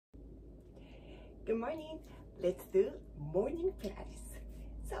Good morning. Let's do morning Pilates.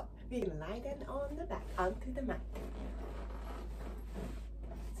 So we lie down on the back onto the mat.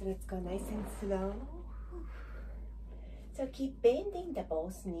 So let's go nice and slow. So keep bending the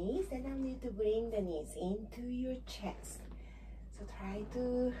both knees, and I need to bring the knees into your chest. So try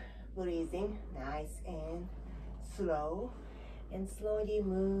to breathing nice and slow, and slowly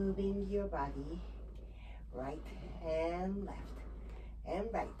moving your body right and left and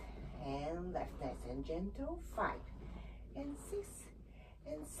right and left, nice and gentle. 5 and 6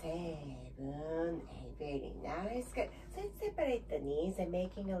 and 7, 8. Very nice. Good. So let's separate the knees and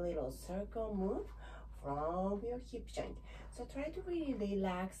making a little circle move from your hip joint. So try to really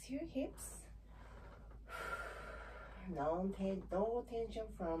relax your hips. No tension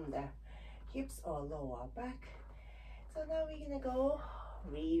from the hips or lower back. So now we're gonna go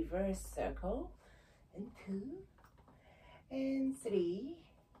reverse circle, and 2 and 3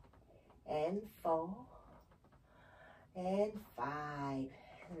 and 4 and 5.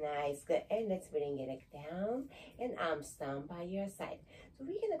 Nice. Good. And let's bring it down and arms down by your side. So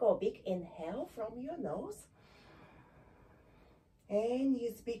we're gonna go big inhale from your nose and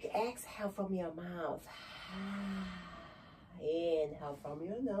use big exhale from your mouth. Inhale from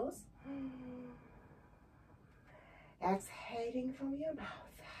your nose, exhaling from your mouth.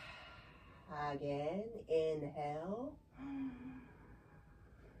 Again, inhale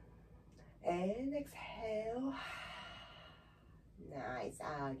and exhale. Nice.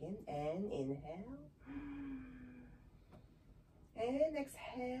 Again, and inhale and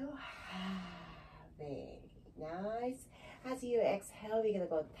exhale. Very nice. As you exhale, we're gonna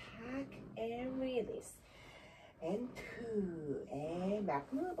go tuck and release. And 2 and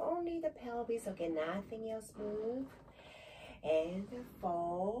back. Move only the pelvis. Okay, nothing else move. And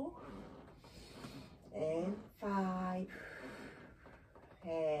 4 and 5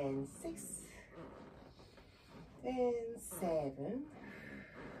 and 6 and 7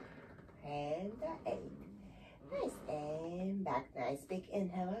 and 8. Nice. And back. Nice. Big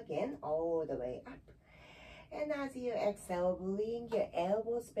inhale again, all the way up. And as you exhale, bring your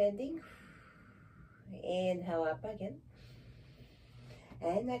elbows bending. Inhale up again.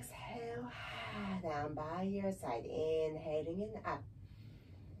 And exhale down by your side. Inhaling and up.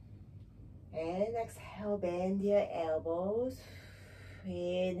 And exhale, bend your elbows.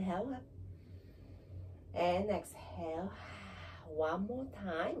 Inhale up. And exhale. One more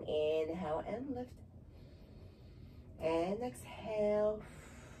time. Inhale and lift. And exhale.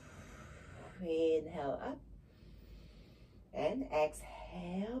 Inhale up. And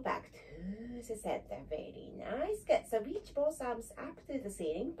exhale back to the center. Very nice. Good. So reach both arms up to the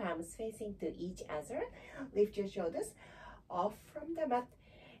ceiling, palms facing to each other. Lift your shoulders off from the mat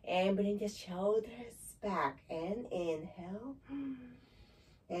and bring the shoulders back. And inhale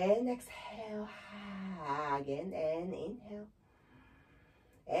and exhale again, and inhale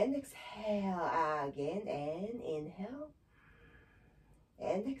and exhale again, and inhale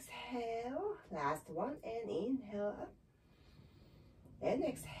and exhale. Last one, and inhale up. And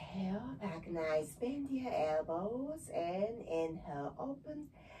exhale back. Nice. Bend your elbows and inhale, open.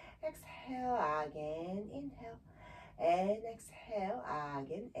 Exhale again, inhale. And exhale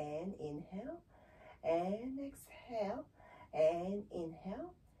again, and inhale. And exhale, and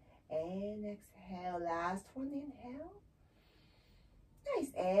inhale. And exhale. Last one, inhale.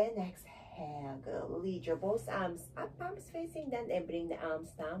 Nice. And exhale. Good. Lead your both arms up, palms facing down, and bring the arms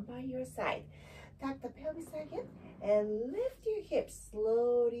down by your side. Tuck the pelvis again and lift your hips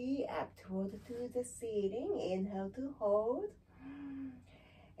slowly up toward to the ceiling. Inhale to hold.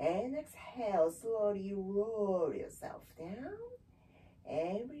 And exhale, slowly roll yourself down.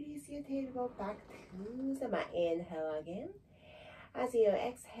 And release your tailbone back to the mat. Inhale again. As you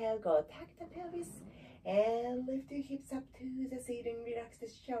exhale, go tuck the pelvis and lift your hips up to the ceiling. Relax the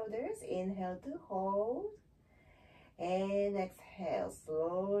shoulders. Inhale to hold. And exhale,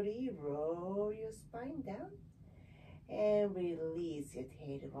 slowly roll your spine down and release your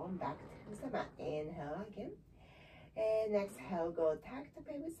tailbone back to the mat. Inhale again. And exhale, go tuck the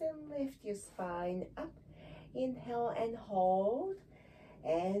pelvis and lift your spine up. Inhale and hold.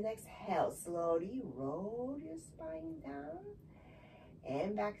 And exhale, slowly roll your spine down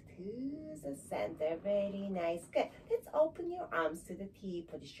and back to the center. Very nice. Good. Let's open your arms to the T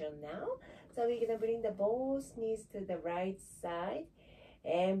position now. So we're gonna bring the both knees to the right side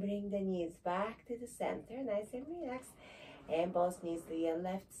and bring the knees back to the center. Nice and relaxed. And both knees to your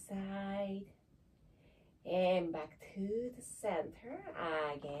left side and back to the center.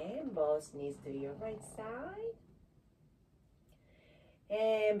 Again, both knees to your right side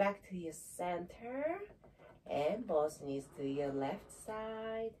and back to your center. And both knees to your left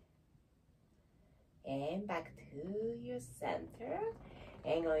side back to your center.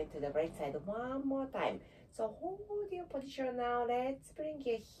 And going to the right side one more time. So hold your position now. Let's bring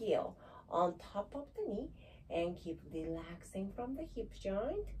your heel on top of the knee and keep relaxing from the hip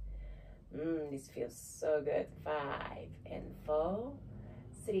joint. This feels so good. 5 and 4,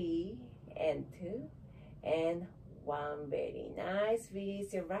 3 and 2 and 1. Very nice.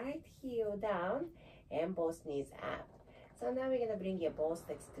 Release your right heel down and both knees up. So now we're gonna bring your both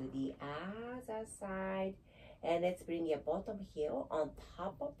legs to the other side. And let's bring your bottom heel on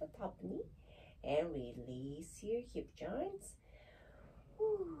top of the top knee and release your hip joints.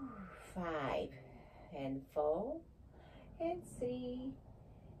 5 and 4 and 3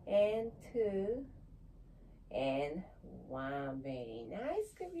 and 2 and 1. Very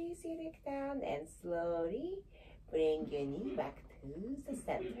nice. Release your leg down and slowly bring your knee back to the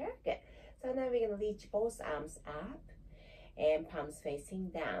center. Good. So now we're going to reach both arms up and palms facing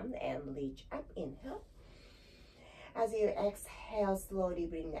down and reach up. Inhale. As you exhale, slowly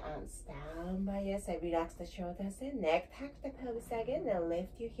bring the arms down by your side. Relax the shoulders and neck. Tuck the pelvis again and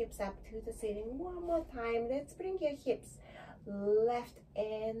lift your hips up to the ceiling. One more time. Let's bring your hips left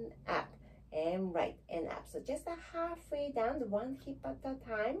and up and right and up. So just a halfway down, one hip at a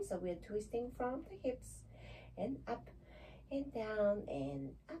time. So we're twisting from the hips and up and down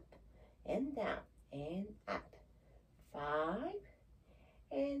and up and down and up. 5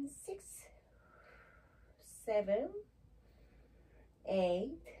 and 6, 7,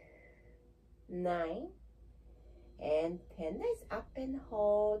 8, 9 and 10. Nice. Up and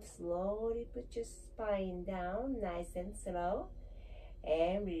hold. Slowly put your spine down, nice and slow,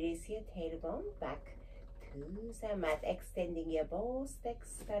 and release your tailbone back to the mat, extending your both legs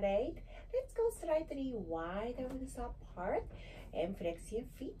straight. Let's go slightly wider width apart and flex your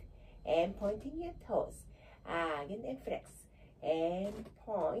feet and pointing your toes. Again, and flex and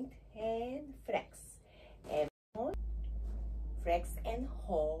point and flex and point, flex and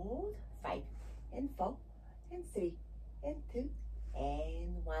hold. 5 and 4 and 3 and 2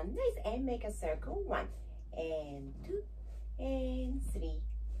 and 1. Nice. And make a circle. 1 and 2 and 3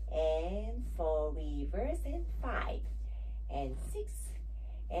 and 4. Reverse and 5 and 6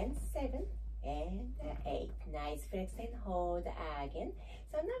 and 7 and 8. Nice. Flex and hold again.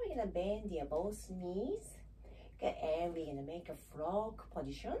 So now we're gonna bend your both knees. Good. And we're gonna make a frog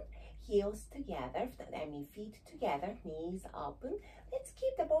position. Heels together, feet together, knees open. Let's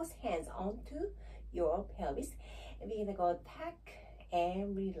keep the both hands onto your pelvis. And we're gonna go tuck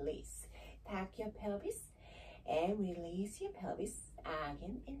and release. Tuck your pelvis and release your pelvis.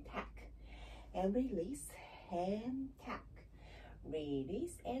 Again, and tuck and release and tuck.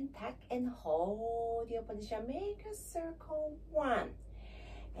 Release and tuck and hold your position. Make a circle. 1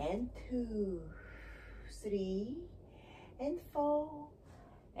 and 2, 3 and 4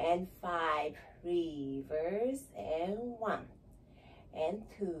 and 5. Reverse and 1 and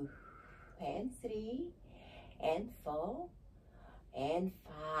 2 and 3 and 4 and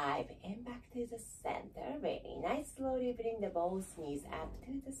 5 and back to the center. Very nice. Slowly bring the both knees up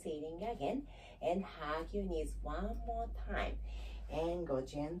to the ceiling again and hug your knees one more time and go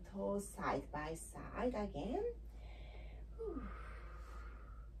gentle side by side again.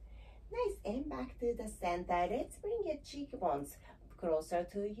 Nice. And back to the center. Let's bring your cheekbones closer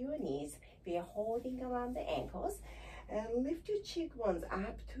to your knees. We are holding around the ankles and lift your cheekbones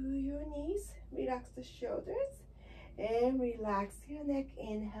up to your knees. Relax the shoulders and relax your neck.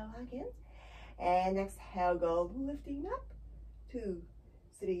 Inhale again and exhale. Go lifting up. 2,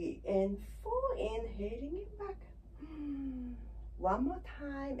 3 and 4. Inhaling it back. One more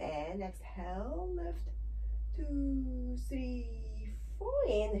time and exhale. Lift. 2, 3, 4.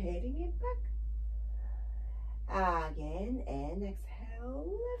 Inhaling it back. Again and exhale.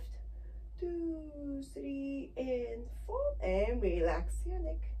 Lift. 2, 3 and 4 and relax your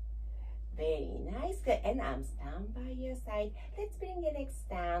neck. Very nice. Good. And arms down by your side. Let's bring your legs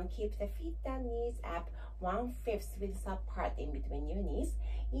down. Keep the feet down, knees up. 1/5 width apart in between your knees.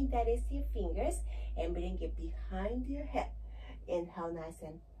 Interlace your fingers and bring it behind your head. Inhale, nice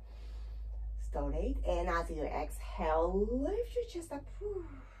and straight. And as you exhale, lift your chest up.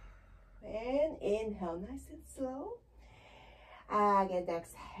 And inhale, nice and slow. Again,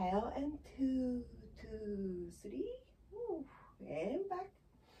 exhale and 2, 2, 3. And back.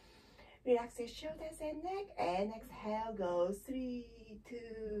 Relax your shoulders and neck. And exhale, go 3,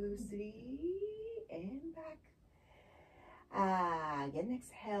 2, 3. And back. Again,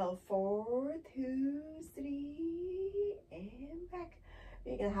 exhale 4, 2, 3. And back.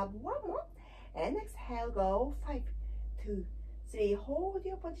 We're gonna have one more. And exhale, go 5, 2, 3. Hold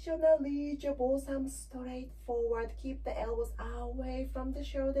your position and reach your both arms straight forward. Keep the elbows away from the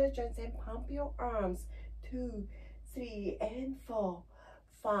shoulder joints and pump your arms 2, 3, and 4,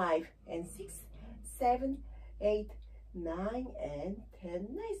 5, and 6, 7, 8, 9, and 10.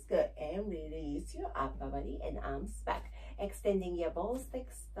 Nice, good. And release your upper body and arms back. Extending your ball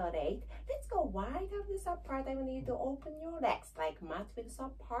sticks straight. Let's go wide of this apart. I want you to open your legs like mat width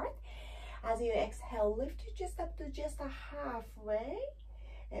apart. As you exhale, lift your chest up to just a halfway.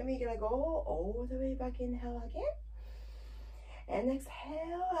 And we're gonna go all the way back. Inhale again. And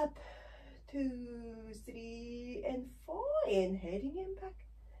exhale up. 2, 3, and 4. Inhaling and back.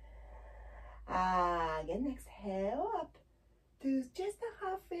 Again, exhale up to just a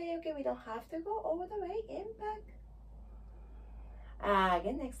halfway. Okay, we don't have to go all the way and back.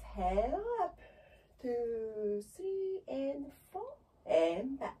 Again, exhale up 2, 3, and 4,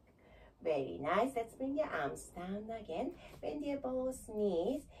 and back. Very nice. Let's bring your arms down again. Bend your both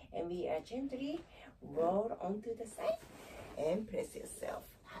knees, and we are gently roll onto the side and press yourself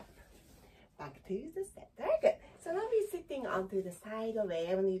up. Back to the center. Good. So now we're sitting onto the side away.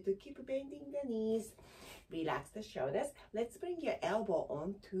 I want you to keep bending the knees. Relax the shoulders. Let's bring your elbow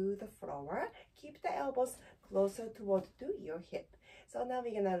onto the floor. Keep the elbows closer toward to your hip. So now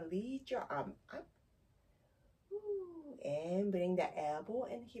we're gonna lead your arm up. And bring the elbow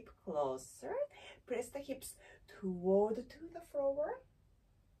and hip closer. Press the hips toward to the floor.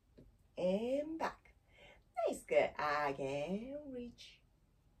 And back. Nice, good. Again, reach.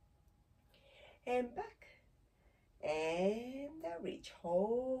 And back. And reach.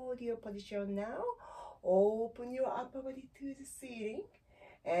 Hold your position now. Open your upper body to the ceiling.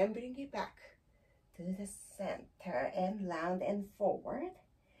 And bring it back to the center and round and forward.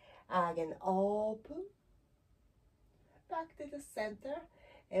 Again, open. Back to the center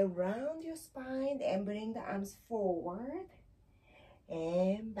and round your spine and bring the arms forward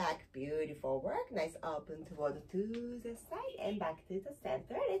and back. Beautiful work. Nice. Open toward to the side and back to the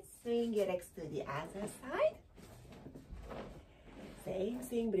center. Let's swing your legs to the other side. Same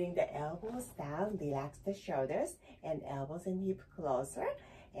thing. Bring the elbows down. Relax the shoulders and elbows and hip closer.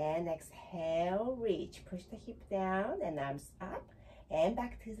 And exhale, reach. Push the hip down and arms up and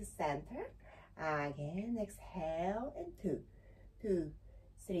back to the center. Again, exhale, and 2, 2,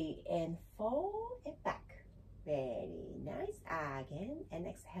 3, and 4, and back. Very nice. Again, and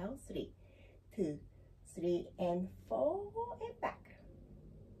exhale, 3, 2, 3, and 4, and back.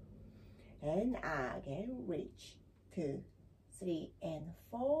 And again, reach. 2, 3, and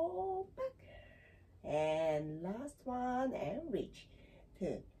 4, back. And last one, and reach.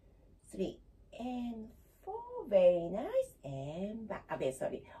 2, 3, and 4. Very nice. And back.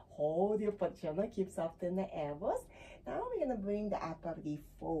 Sorry. Hold your position. Keep soften the elbows. Now we're gonna bring the upper body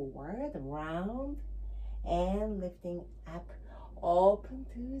forward, round, and lifting up, open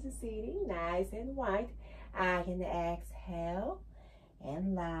to the ceiling, nice and wide. Again, exhale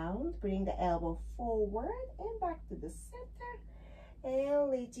and round. Bring the elbow forward and back to the center,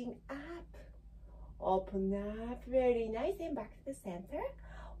 and reaching up, open up. Very nice. And back to the center.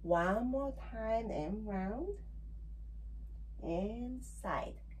 One more time and round and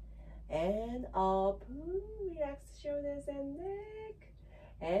side. And open, relax shoulders and neck,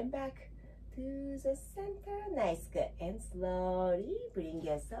 and back to the center. Nice, good. And slowly bring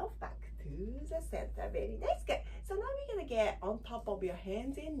yourself back to the center. Very nice, good. So now we're gonna get on top of your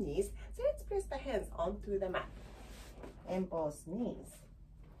hands and knees. So let's press the hands onto the mat and both knees.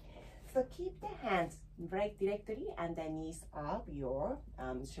 So keep the hands right directly underneath of your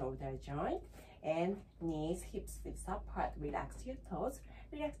shoulder joint and knees, hips width apart. Relax your toes.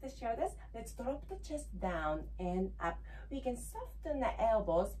 Relax the shoulders. Let's drop the chest down and up. We can soften the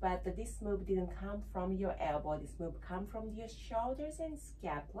elbows, but this move didn't come from your elbow. This move comes from your shoulders and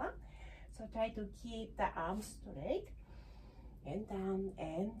scapula. So try to keep the arms straight. And down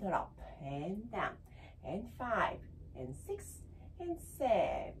and drop and down. And 5 and 6 and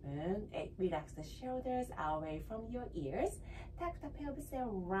 7, 8. Relax the shoulders away from your ears. Tuck the pelvis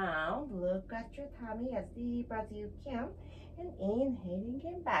around. Look at your tummy as deep as you can. And inhaling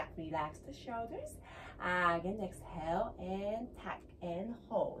and back. Relax the shoulders. Again, exhale and tuck and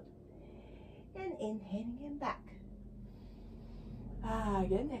hold. And inhaling and back.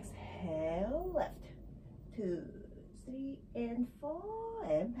 Again, exhale, left. 2, 3, and 4,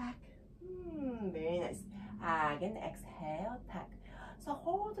 and back. Very nice. Again, exhale, tuck. So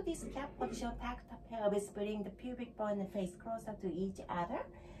hold this cat position, tuck the pelvis, bring the pubic bone and face closer to each other.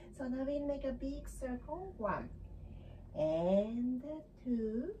 So now we'll make a big circle. 1 and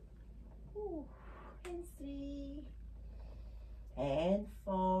 2 and 3 and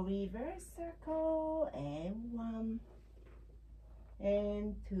 4. Reverse circle and 1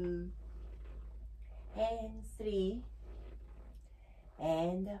 and 2 and 3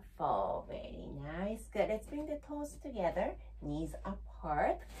 and 4. Very nice. nice, good. Let's bring the toes together, knees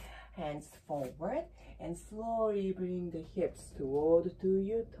apart, hands forward, and slowly bring the hips toward to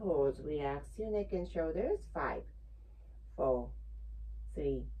your toes. Relax your neck and shoulders. 5, 4,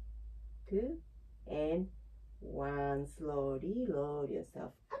 3, 2, and 1. Slowly lower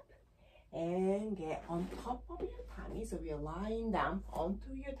yourself up and get on top of your tummy. So we are lying down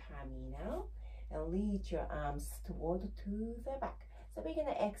onto your tummy now, and reach your arms toward to the back. So we're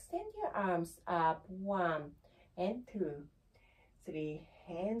gonna extend your arms up. 1 and 2, 3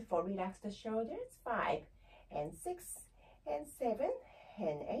 and 4. Relax the shoulders. 5 and 6 and 7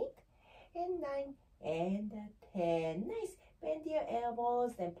 and 8 and 9 and 10. Nice. Bend your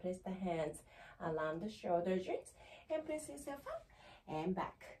elbows, then press the hands around the shoulder joints and press yourself up and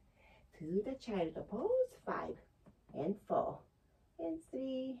back to the child pose. 5 and 4 and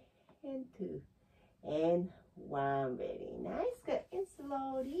 3 and 2 and 1. Very nice. Good. And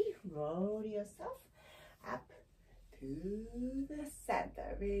slowly roll yourself up to the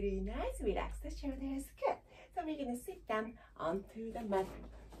center. Very nice. Relax the shoulders. Good. So we're going to sit down onto the mat.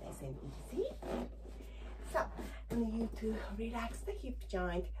 Nice and easy. So I need you to relax the hip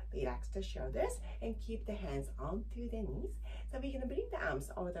joint, relax the shoulders, and keep the hands onto the knees. So we're going to bring the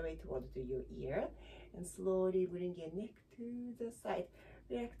arms all the way toward to your ear, and slowly bring your neck to the side.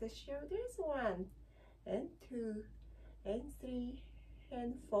 Relax the shoulders. 1 and 2 and 3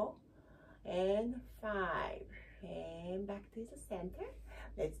 and 4 and 5. And back to the center.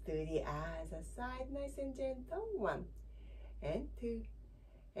 Let's do the other side. Nice and gentle. 1 and 2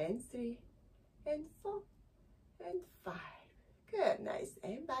 and 3 and 4 and 5. Good. Nice.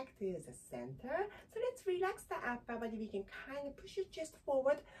 And back to the center. So let's relax the upper body. We can kind of push your chest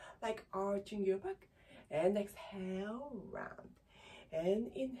forward, like arching your back. And exhale, round.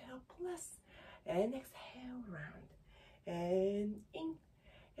 And inhale, plus. And exhale, round. And in.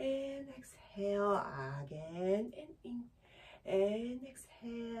 And exhale again. And in. And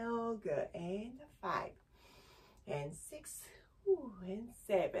exhale. Good. And 5. And 6. And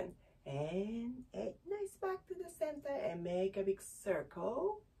 7. And 8. Nice. Back to the center and make a big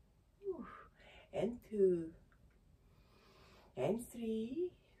circle. And 2 and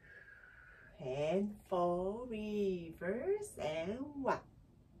 3 and 4. Reverse. And 1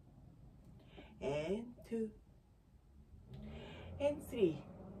 and 2 and 3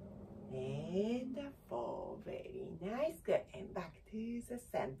 and 4. Very nice. Good. And back to the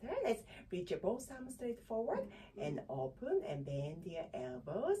center. Let's reach your both arms straight forward and open and bend your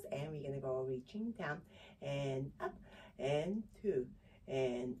elbows, and we're gonna go reaching down and up and 2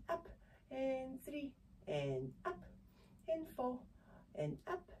 and up and 3 and up and 4 and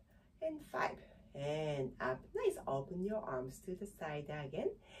up and 5 and up. Nice. Open your arms to the side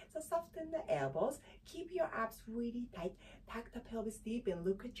again. So soften the elbows. Keep your abs really tight. Tuck the pelvis deep and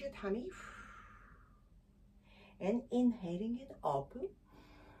look at your tummy. And inhaling and open.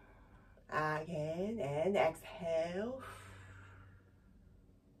 Again. And exhale.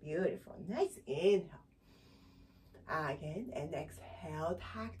 Beautiful. Nice. Inhale. Again. And exhale.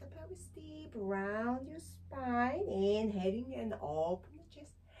 Tuck the pelvis deep. Round your spine. Inhaling and open the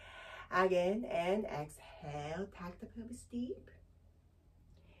chest. Again. And exhale. Tuck the pelvis deep.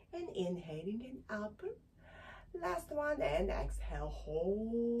 And inhaling and open. Last one. And exhale.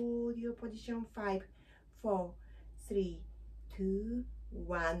 Hold your position. 5, 4, 3, 2,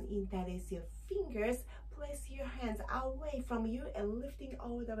 1. Interlace your fingers. Place your hands away from you and lifting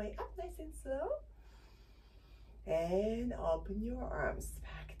all the way up. Nice and slow. And open your arms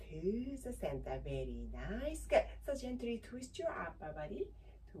back to the center. Very nice. Good. So gently twist your upper body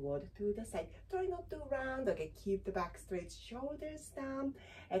toward to the side. Try not to round. Okay, keep the back straight, shoulders down,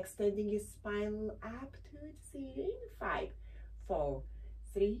 extending your spine up to the ceiling. 5, 4,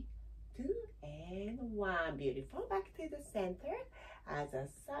 3, 2 and 1. Beautiful. Back to the center. Other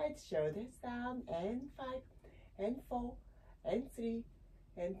side, shoulders down, and 5 and 4 and 3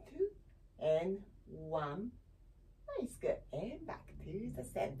 and 2 and 1. Nice. Good. And back to the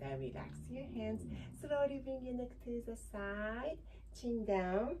center. Relax your hands. Slowly bring your neck to the side. Chin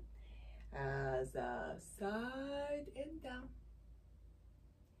down. Other side and down.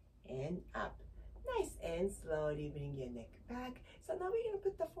 And up. Nice. And slowly bring your neck back. So now we're going to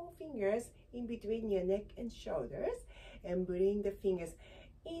put the 4 fingers in between your neck and shoulders. And bring the fingers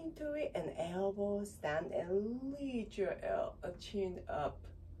into it and elbows down and lift your chin up.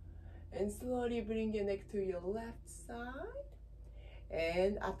 And slowly bring your neck to your left side.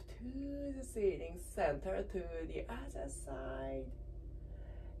 And up to the ceiling, center to the other side.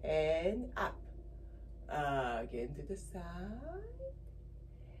 And up. Again to the side.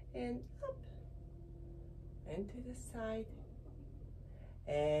 And up. And to the side.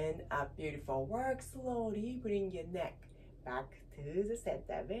 And up. Beautiful work. Slowly bring your neck back to the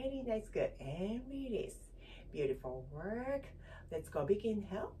center. Very nice. Good. And release. Beautiful work. Let's go. Big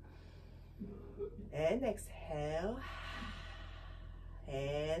inhale. And exhale.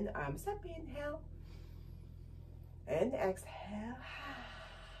 And arms up. Inhale. And exhale.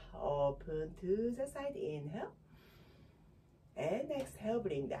 Open to the side. Inhale. And exhale,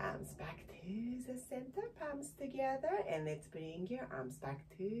 bring the arms back to the center, palms together, and let's bring your arms back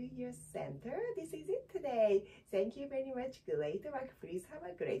to your center. This is it today. Thank you very much. Great work. Please have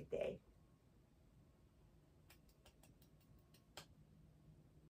a great day.